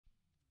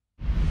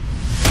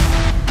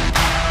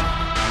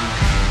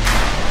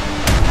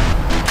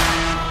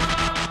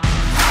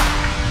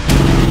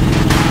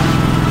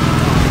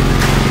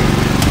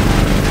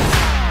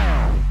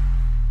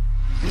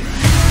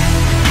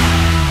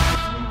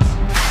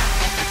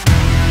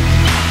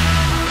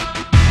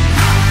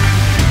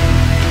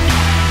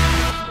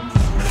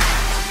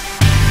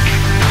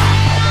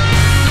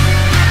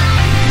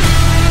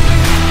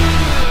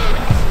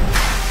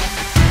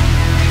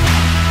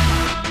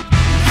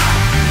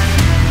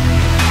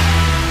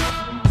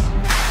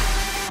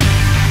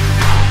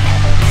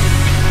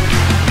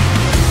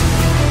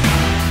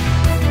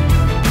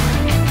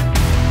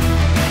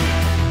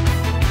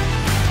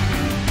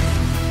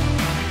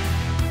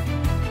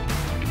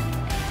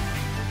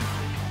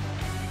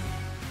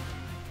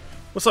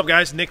What's up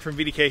guys, Nick from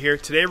VDK here.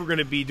 Today we're going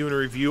to be doing a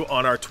review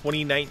on our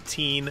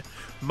 2019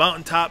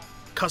 Mountaintop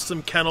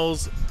Custom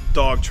Kennels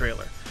dog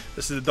trailer.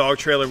 This is a dog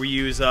trailer we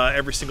use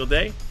every single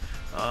day.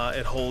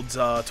 It holds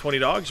 20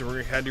 dogs and we're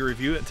going to kind of do a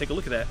review and take a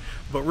look at that.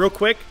 But real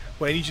quick,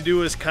 what I need you to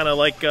do is kind of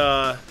like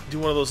do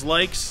one of those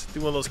likes,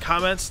 do one of those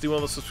comments, do one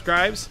of those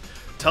subscribes.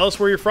 Tell us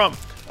where you're from.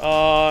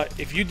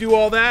 If you do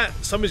all that,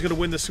 somebody's going to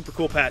win this super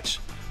cool patch.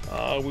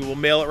 We will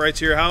mail it right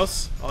to your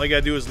house. All you got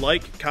to do is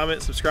like,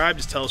 comment, subscribe,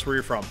 just tell us where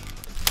you're from.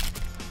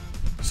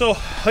 So,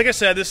 like I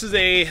said,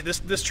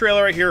 this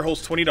trailer right here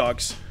holds 20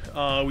 dogs.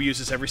 We use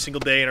this every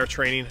single day in our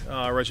training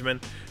regimen.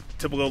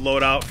 Typical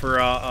loadout for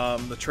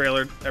the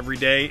trailer every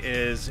day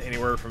is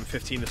anywhere from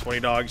 15 to 20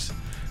 dogs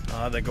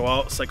that go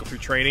out, cycle through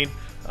training.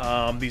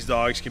 These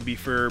dogs can be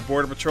for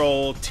Border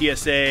Patrol,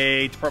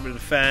 TSA, Department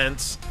of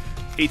Defense,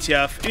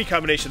 ATF, any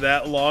combination of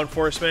that, law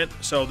enforcement.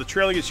 So the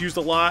trailer gets used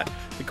a lot.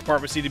 The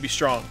compartments need to be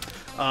strong.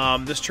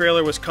 This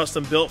trailer was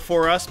custom built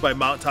for us by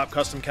Mountaintop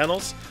Custom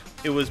Kennels.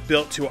 It was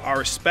built to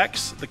our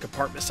specs. The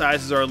compartment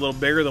sizes are a little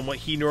bigger than what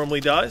he normally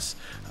does.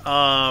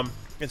 And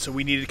so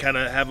we needed to kind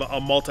of have a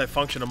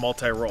multi-function, a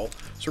multi-role. So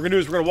what we're gonna do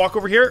is we're gonna walk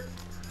over here.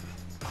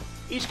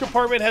 Each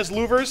compartment has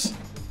louvers.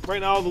 Right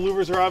now the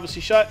louvers are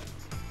obviously shut.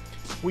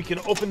 We can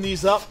open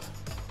these up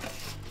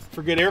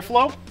for good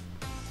airflow.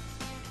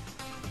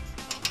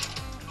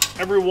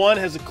 Every one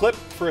has a clip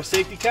for a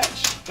safety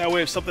catch. That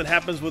way if something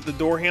happens with the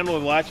door handle or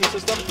the latching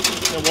system,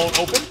 it won't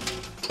open.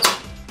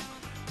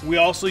 We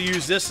also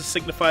use this to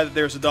signify that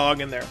there's a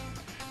dog in there.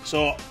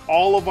 So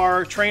all of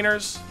our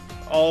trainers,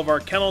 all of our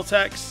kennel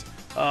techs,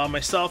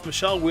 myself,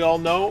 Michelle, we all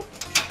know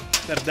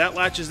that if that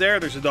latch is there,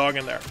 there's a dog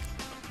in there.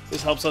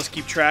 This helps us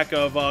keep track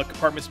of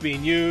compartments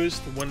being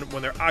used,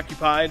 when they're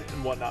occupied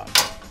and whatnot.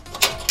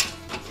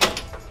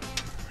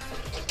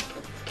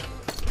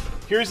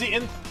 Here's the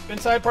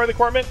inside part of the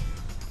compartment.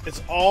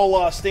 It's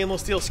all stainless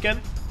steel skin.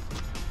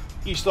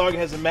 Each dog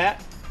has a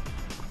mat.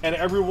 And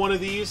every one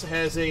of these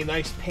has a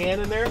nice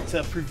pan in there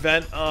to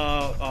prevent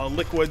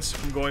liquids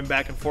from going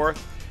back and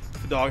forth.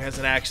 If the dog has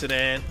an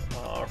accident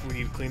or if we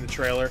need to clean the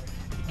trailer,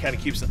 it kind of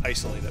keeps it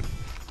isolated.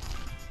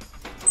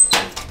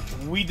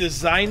 We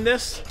designed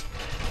this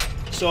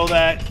so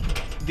that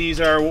these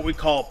are what we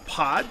call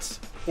pods,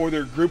 or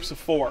they're groups of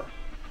 4.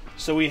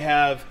 So we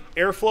have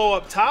airflow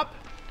up top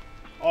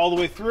all the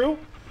way through,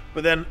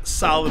 but then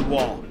solid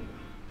wall.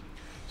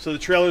 So the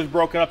trailer is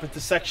broken up into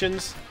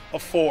sections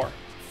of 4.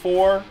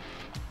 4,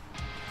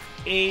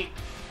 8,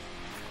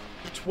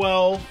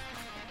 12,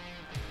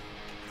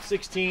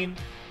 16,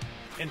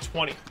 and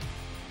 20.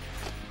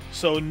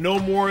 So no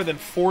more than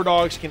 4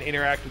 dogs can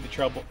interact with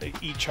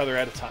each other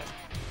at a time.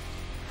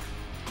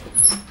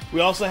 We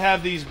also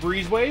have these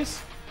breezeways.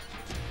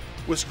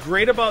 What's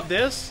great about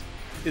this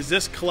is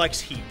this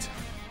collects heat.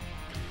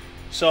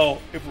 So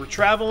if we're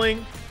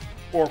traveling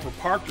or if we're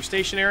parked or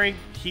stationary,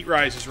 heat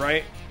rises,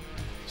 right?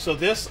 So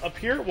this up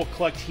here will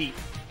collect heat.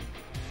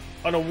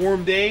 On a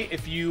warm day,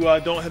 if you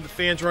don't have the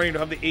fans running, you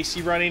don't have the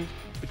AC running,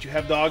 but you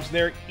have dogs in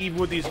there, even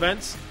with these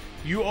vents,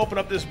 you open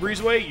up this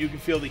breezeway, you can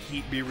feel the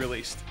heat be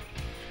released.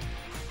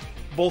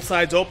 Both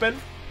sides open.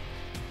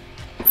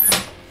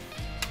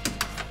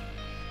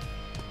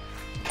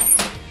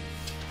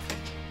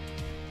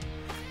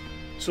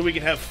 So we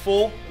can have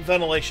full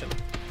ventilation.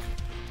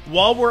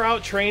 While we're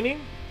out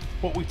training,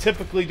 what we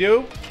typically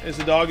do is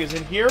the dog is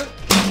in here.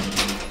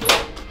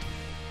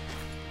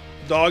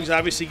 Dogs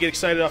obviously get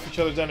excited off each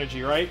other's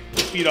energy, right?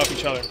 They feed off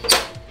each other.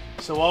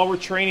 So while we're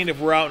training, if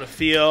we're out in a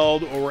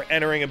field or we're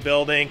entering a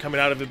building, coming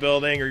out of a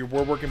building, or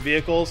we're working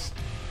vehicles,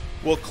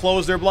 we'll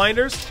close their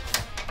blinders.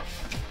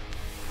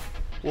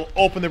 We'll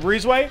open the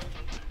breezeway.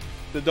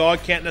 The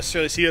dog can't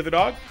necessarily see the other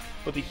dog,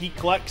 but the heat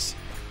collects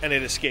and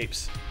it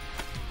escapes.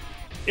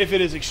 If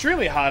it is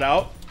extremely hot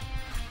out,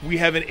 we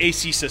have an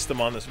AC system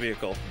on this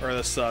vehicle, or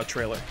this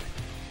trailer.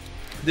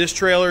 This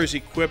trailer is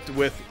equipped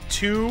with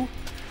 2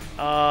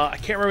 I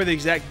can't remember the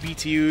exact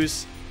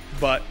BTUs,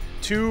 but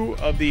 2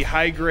 of the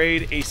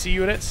high-grade AC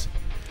units.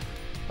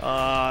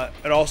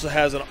 It also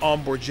has an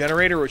onboard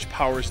generator which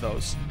powers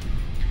those.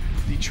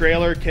 The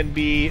trailer can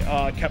be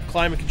kept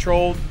climate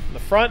controlled in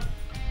the front,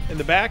 in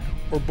the back,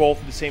 or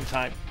both at the same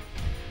time.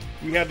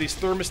 We have these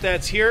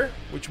thermostats here,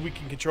 which we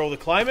can control the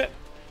climate.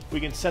 We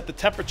can set the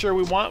temperature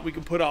we want. We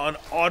can put it on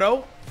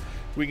auto.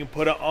 We can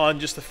put it on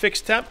just a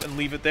fixed temp and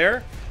leave it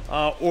there,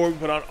 or we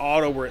put it on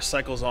auto where it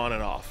cycles on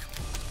and off.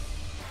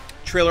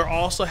 Trailer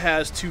also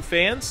has 2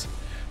 fans,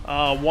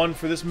 one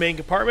for this main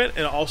compartment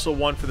and also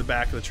one for the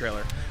back of the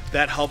trailer.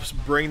 That helps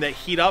bring that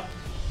heat up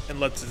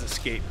and lets it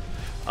escape.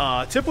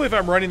 Typically if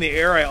I'm running the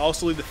air, I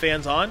also leave the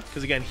fans on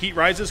because again, heat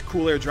rises,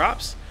 cool air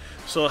drops.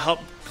 So it'll help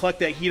collect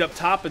that heat up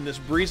top in this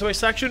breezeway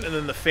section, and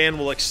then the fan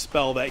will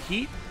expel that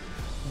heat.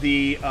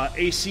 The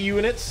AC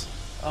units,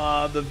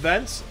 the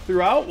vents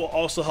throughout will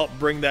also help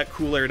bring that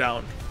cool air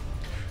down.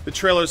 The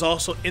trailer is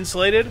also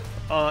insulated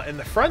in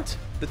the front,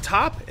 the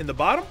top, and the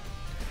bottom.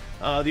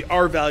 The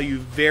R value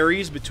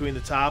varies between the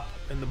top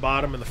and the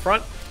bottom and the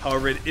front.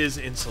 However, it is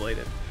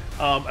insulated.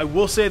 I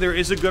will say there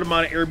is a good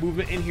amount of air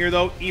movement in here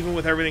though, even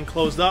with everything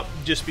closed up,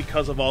 just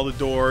because of all the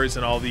doors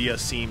and all the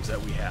seams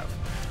that we have.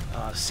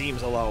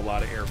 Seams allow a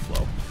lot of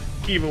airflow.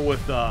 Even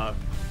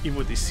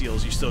with these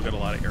seals, you still get a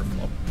lot of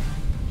airflow.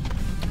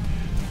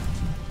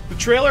 The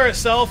trailer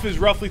itself is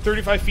roughly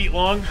 35 feet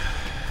long.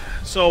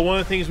 So one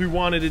of the things we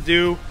wanted to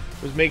do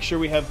was make sure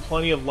we have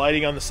plenty of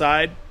lighting on the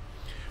side.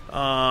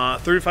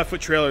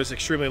 35-foot trailer is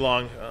extremely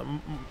long,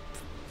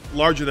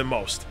 larger than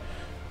most.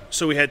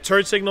 So we had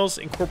turn signals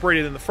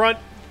incorporated in the front.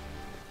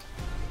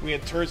 We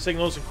had turn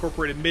signals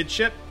incorporated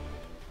midship,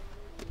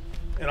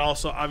 and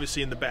also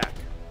obviously in the back.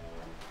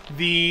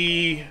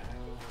 The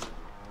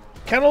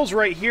kennels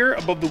right here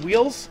above the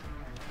wheels,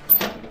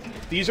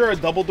 these are a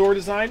double door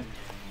design,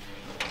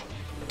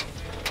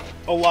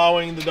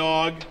 allowing the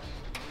dog,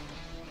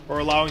 or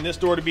allowing this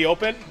door to be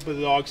open, but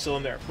the dog's still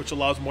in there, which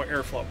allows more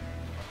airflow.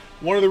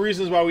 One of the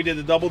reasons why we did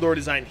the double door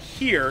design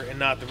here and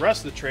not the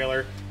rest of the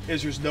trailer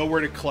is there's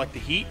nowhere to collect the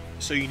heat,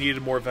 so you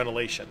needed more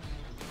ventilation.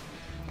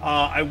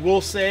 I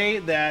will say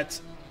that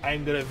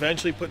I'm going to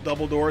eventually put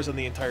double doors on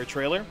the entire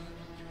trailer.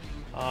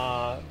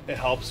 It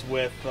helps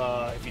with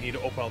if you need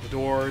to open all the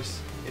doors.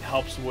 It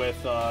helps with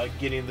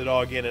getting the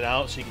dog in and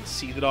out so you can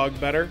see the dog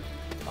better.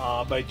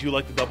 But I do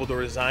like the double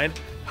door design.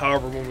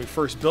 However, when we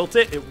first built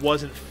it, it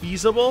wasn't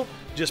feasible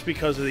just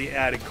because of the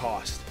added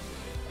cost.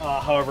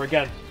 However,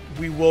 again,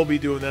 we will be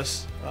doing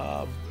this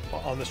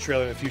on this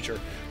trailer in the future.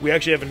 We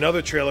actually have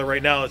another trailer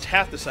right now that's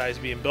half the size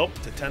being built.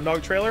 It's a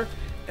 10-dog trailer,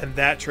 and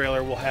that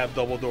trailer will have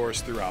double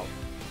doors throughout.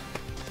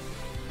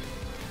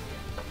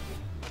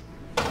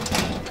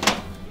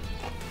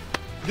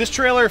 This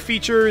trailer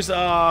features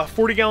a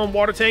 40-gallon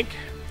water tank.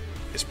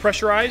 It's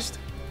pressurized,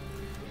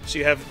 so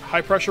you have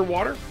high pressure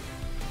water,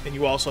 and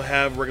you also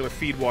have regular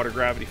feed water,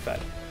 gravity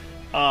fed.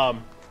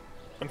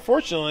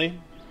 Unfortunately,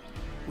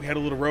 we had a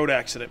little road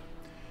accident,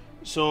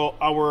 so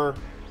our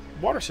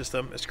water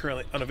system is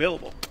currently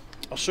unavailable.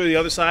 I'll show you the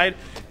other side.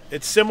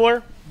 It's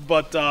similar,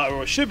 but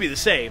or it should be the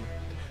same,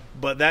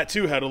 but that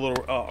too had a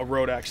little a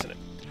road accident.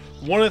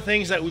 One of the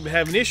things that we've been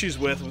having issues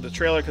with the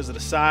trailer, because of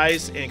the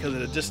size and because of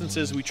the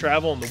distances we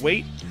travel and the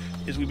weight,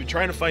 is we've been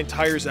trying to find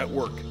tires that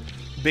work.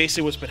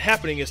 Basically what's been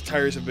happening is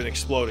tires have been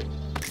exploding.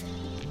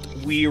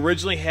 We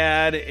originally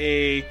had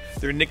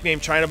they're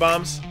nicknamed China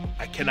Bombs.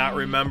 I cannot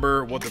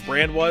remember what the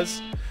brand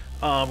was,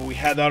 but we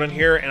had that on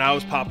here, and I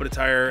was popping a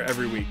tire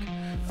every week.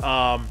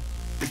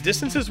 The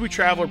distances we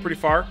travel are pretty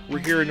far. We're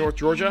here in North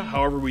Georgia.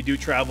 However, we do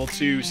travel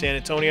to San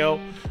Antonio.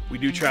 We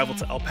do travel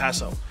to El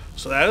Paso.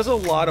 So that is a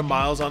lot of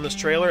miles on this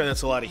trailer, and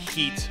that's a lot of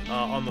heat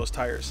on those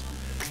tires.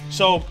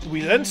 So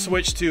we then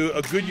switched to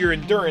a Goodyear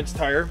Endurance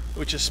tire,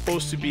 which is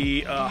supposed to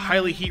be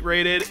highly heat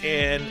rated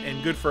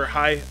and good for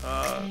high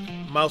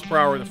miles per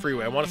hour in the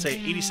freeway. I want to say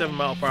 87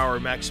 miles per hour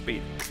max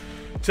speed.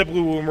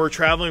 Typically when we're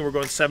traveling, we're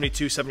going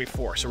 72,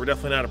 74, so we're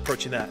definitely not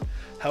approaching that.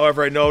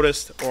 However, I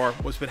noticed, or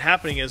what's been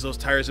happening is those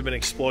tires have been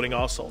exploding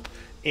also,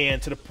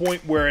 and to the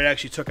point where it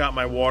actually took out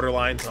my water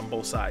lines on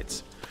both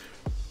sides.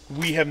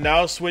 We have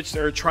now switched,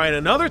 or trying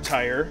another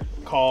tire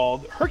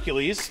called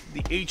Hercules,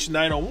 the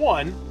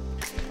H901.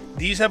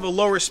 These have a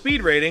lower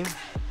speed rating,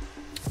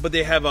 but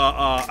they have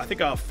I think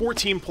a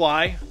 14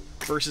 ply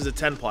versus a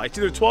 10 ply. It's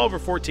either 12 or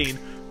 14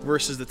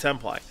 versus the 10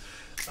 ply.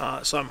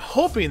 So I'm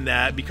hoping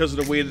that because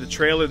of the weight of the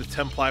trailer, the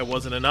 10 ply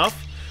wasn't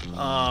enough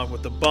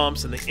with the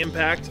bumps and the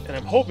impact, and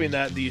I'm hoping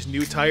that these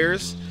new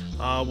tires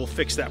will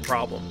fix that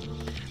problem.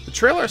 The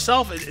trailer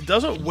itself, it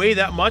doesn't weigh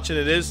that much, and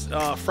it is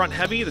front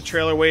heavy. The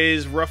trailer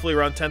weighs roughly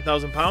around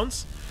 10,000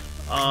 pounds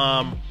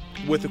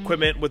with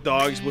equipment, with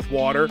dogs, with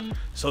water.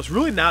 So it's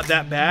really not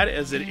that bad,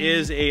 as it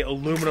is a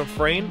aluminum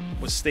frame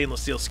with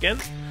stainless steel skin.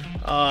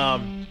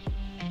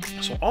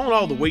 So all in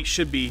all, the weight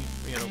should be,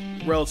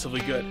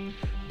 relatively good.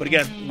 But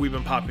again, we've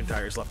been popping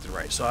tires left and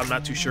right, so I'm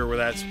not too sure where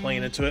that's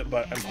playing into it,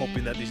 but I'm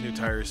hoping that these new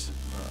tires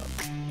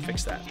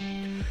fix that.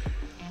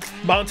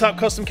 Mountaintop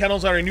Custom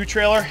Kennels on our new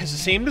trailer is the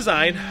same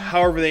design.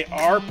 However, they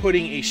are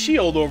putting a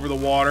shield over the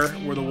water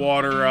where the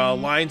water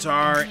lines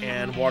are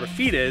and water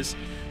feed is.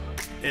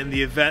 In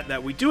the event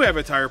that we do have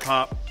a tire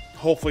pop,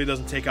 hopefully it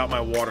doesn't take out my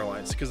water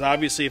lines. Because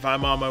obviously if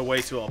I'm on my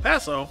way to El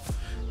Paso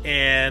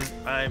and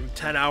I'm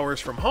 10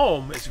 hours from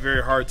home, it's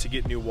very hard to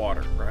get new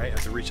water, right? I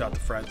have to reach out to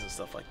friends and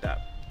stuff like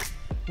that.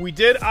 We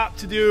did opt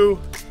to do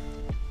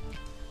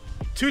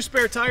 2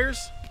 spare tires.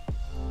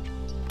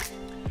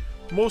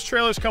 Most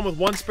trailers come with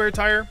 1 spare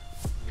tire.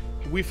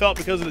 We felt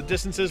because of the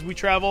distances we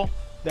travel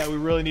that we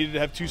really needed to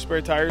have 2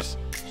 spare tires,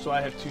 so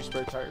I have 2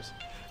 spare tires.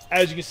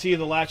 As you can see,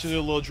 the latches are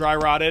a little dry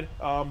rotted.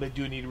 They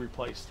do need to be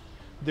replaced.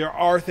 There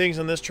are things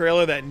on this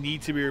trailer that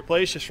need to be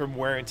replaced just from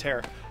wear and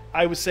tear.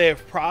 I would say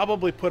I've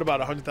probably put about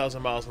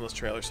 100,000 miles on this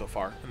trailer so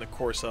far in the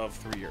course of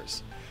 3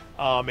 years.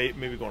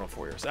 Maybe going on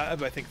 4 years. I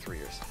think 3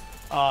 years.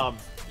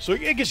 So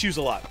it gets used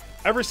a lot.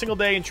 Every single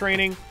day in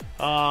training,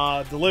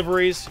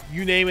 deliveries,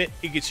 you name it,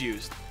 it gets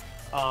used.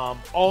 All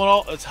in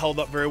all, it's held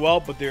up very well,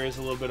 but there is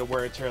a little bit of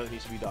wear and tear that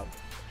needs to be done.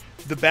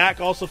 The back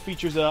also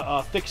features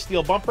a thick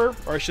steel bumper,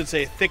 or I should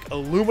say a thick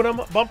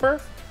aluminum bumper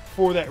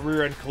for that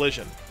rear end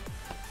collision.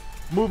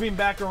 Moving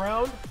back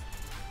around,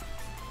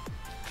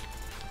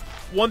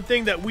 one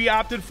thing that we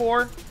opted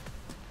for,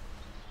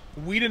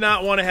 we did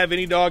not want to have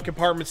any dog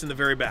compartments in the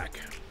very back.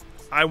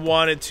 I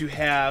wanted to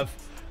have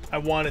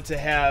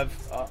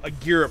a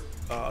gear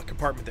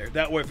compartment there.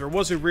 That way, if there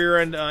was a rear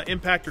end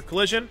impact or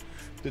collision,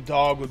 the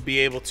dog would be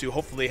able to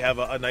hopefully have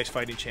a nice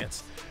fighting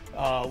chance.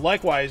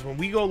 Likewise, when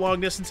we go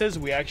long distances,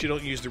 we actually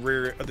don't use the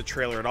rear of the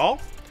trailer at all.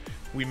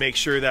 We make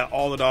sure that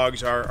all the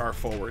dogs are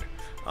forward.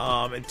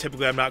 And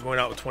typically I'm not going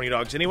out with 20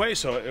 dogs anyway,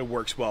 so it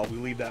works well. We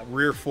leave that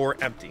rear floor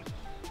empty.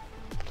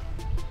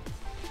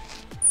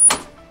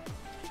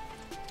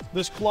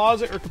 This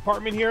closet or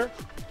compartment here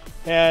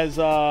has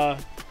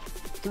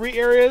 3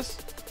 areas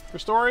for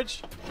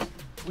storage.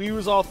 We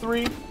use all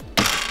 3.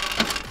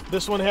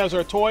 This one has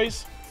our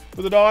toys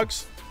for the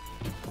dogs.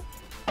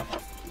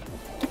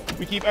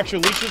 We keep extra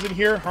leashes in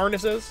here,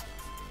 harnesses.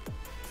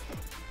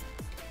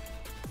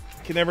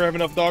 Can never have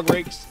enough dog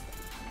rakes.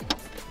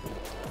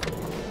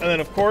 And then,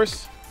 of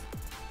course,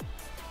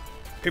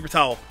 paper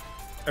towel.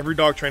 Every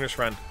dog trainer's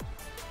friend.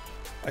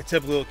 I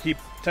typically will keep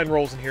 10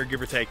 rolls in here,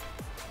 give or take.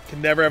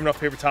 Can never have enough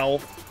paper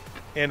towel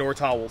and or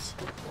towels.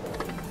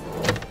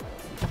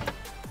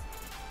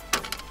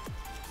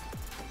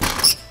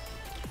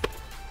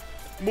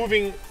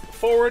 Moving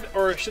forward,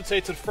 or I should say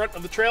to the front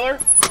of the trailer,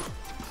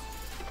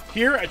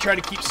 here I try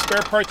to keep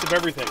spare parts of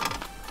everything.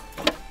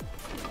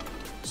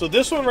 So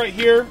this one right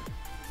here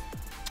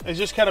is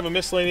just kind of a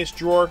miscellaneous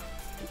drawer.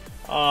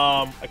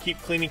 I keep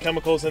cleaning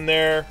chemicals in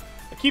there.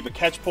 I keep a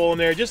catch pole in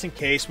there just in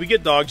case. We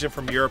get dogs in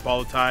from Europe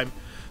all the time,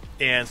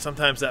 and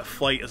sometimes that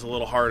flight is a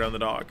little hard on the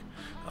dog.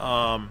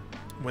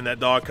 When that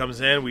dog comes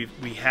in,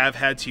 we have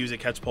had to use a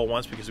catch pole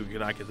once because we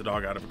could not get the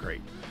dog out of a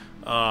crate.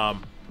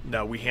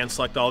 Now, we hand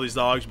select all these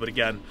dogs, but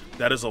again,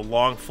 that is a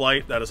long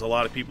flight. That is a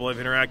lot of people I've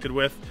interacted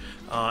with,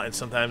 and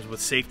sometimes with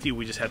safety,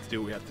 we just have to do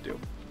what we have to do.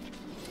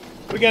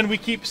 But again, we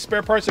keep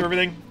spare parts of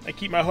everything. I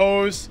keep my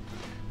hose.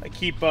 I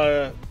keep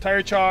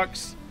tire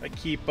chocks. I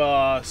keep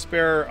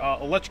spare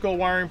electrical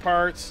wiring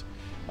parts.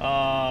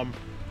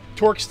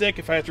 Torque stick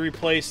if I have to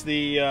replace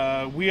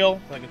the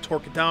wheel. I can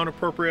torque it down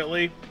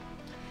appropriately.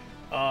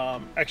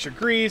 Extra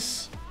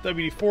grease,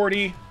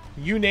 WD-40,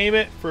 you name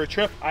it for a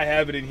trip, I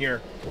have it in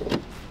here.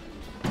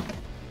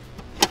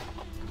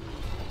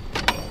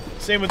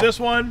 Same with this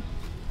one.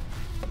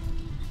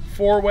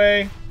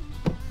 4-way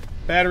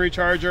battery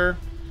charger.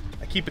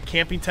 I keep a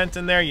camping tent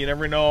in there. You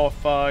never know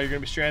if you're gonna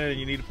be stranded and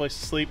you need a place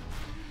to sleep.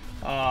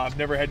 I've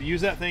never had to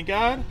use that, thank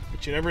God,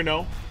 but you never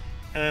know.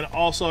 And then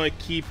also I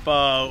keep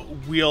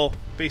wheel,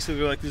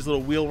 basically like these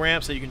little wheel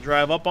ramps that you can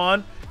drive up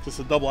on. It's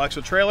a double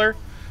axle trailer,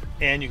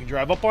 and you can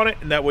drive up on it,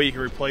 and that way you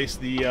can replace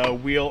the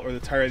wheel or the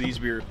tire that needs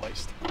to be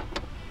replaced.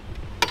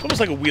 It's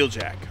almost like a wheel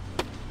jack.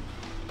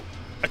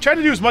 I tried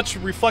to do as much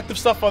reflective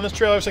stuff on this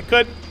trailer as I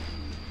could.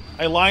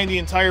 I lined the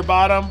entire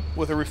bottom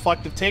with a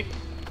reflective tape.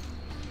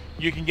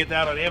 You can get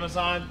that on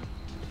Amazon.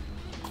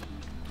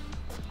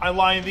 I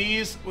line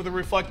these with a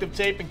reflective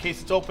tape in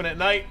case it's open at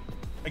night.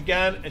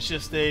 Again, it's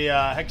just a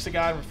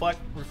hexagon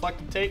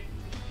reflective tape.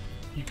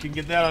 You can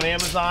get that on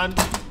Amazon.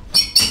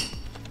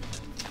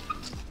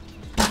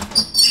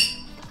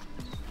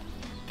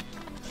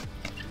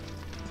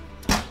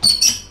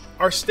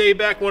 Our stay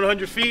back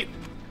 100 feet,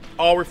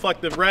 all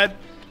reflective red.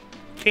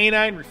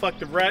 Canine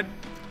reflective red.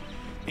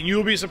 And you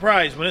will be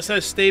surprised when it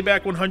says stay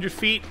back 100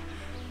 feet,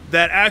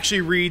 that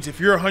actually reads,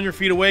 if you're 100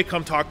 feet away,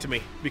 come talk to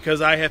me,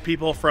 because I have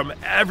people from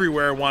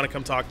everywhere want to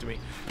come talk to me.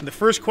 And the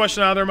first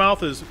question out of their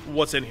mouth is,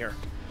 what's in here?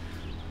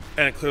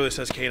 And it clearly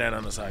says canine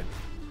on the side.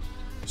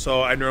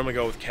 So I normally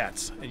go with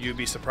cats, and you'd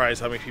be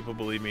surprised how many people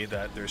believe me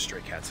that there's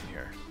stray cats in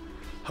here.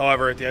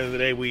 However, at the end of the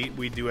day,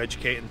 we do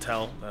educate and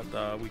tell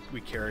that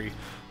we carry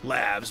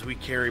labs, we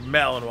carry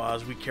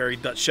Malinois, we carry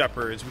Dutch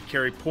Shepherds, we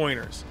carry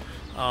pointers,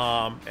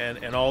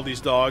 and all these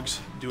dogs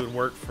doing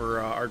work for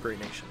our great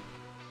nation.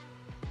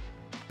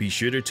 Be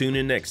sure to tune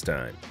in next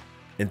time,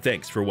 and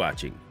thanks for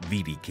watching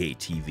VDK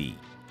TV.